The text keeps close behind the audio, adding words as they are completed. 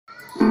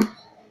You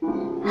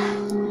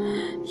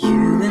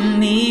and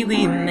me,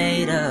 we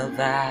made a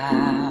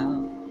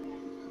vow,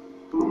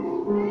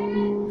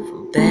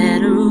 for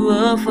better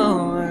or for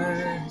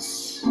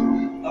worse.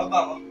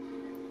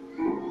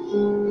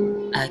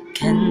 I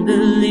can't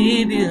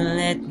believe you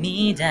let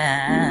me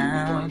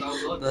down,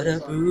 but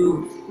the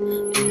proof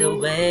in the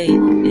way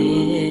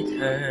it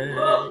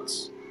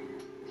hurts.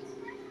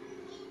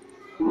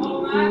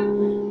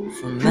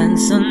 For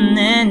months on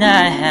end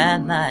I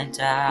had my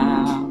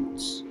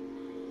doubts,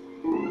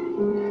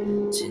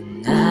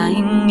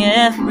 denying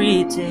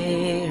every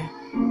tear.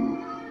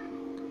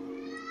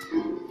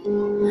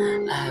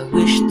 I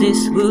wish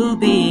this would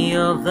be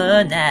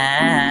over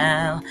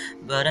now,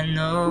 but I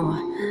know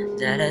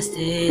that I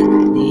still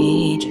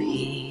need you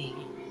here.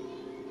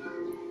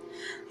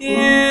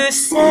 You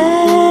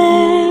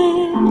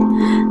say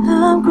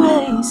I'm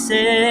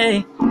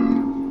crazy,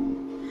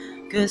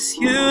 'cause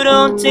you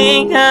don't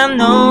think I'm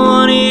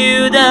knowing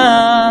you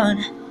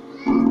done.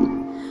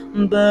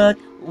 But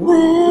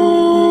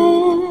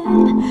when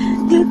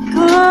you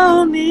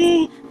call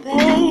me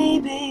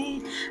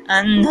baby,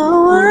 I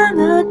know I'm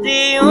not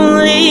the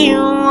only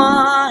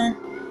one.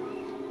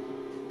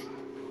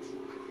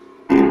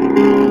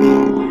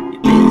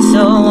 You've been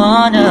so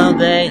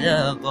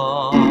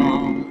unavailable.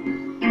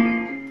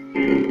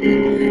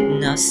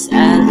 Now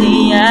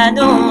sadly I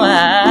know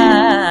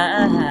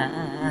why.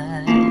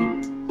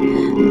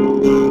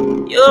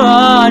 Your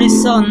heart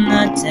is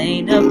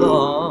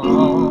unattainable,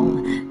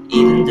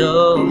 even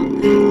though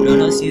Lord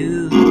knows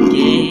you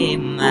gave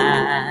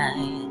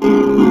mine.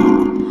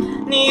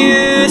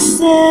 You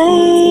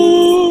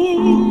say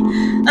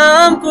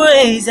I'm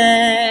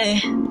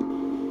crazy,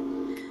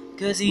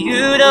 'cause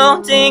you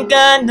don't think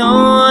I know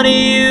what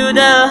you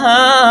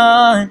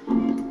done.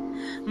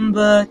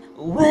 But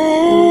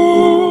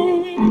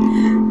when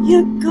you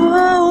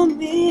call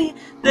me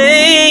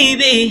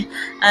baby,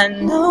 I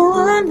know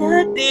I'm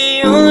not the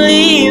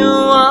only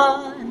one.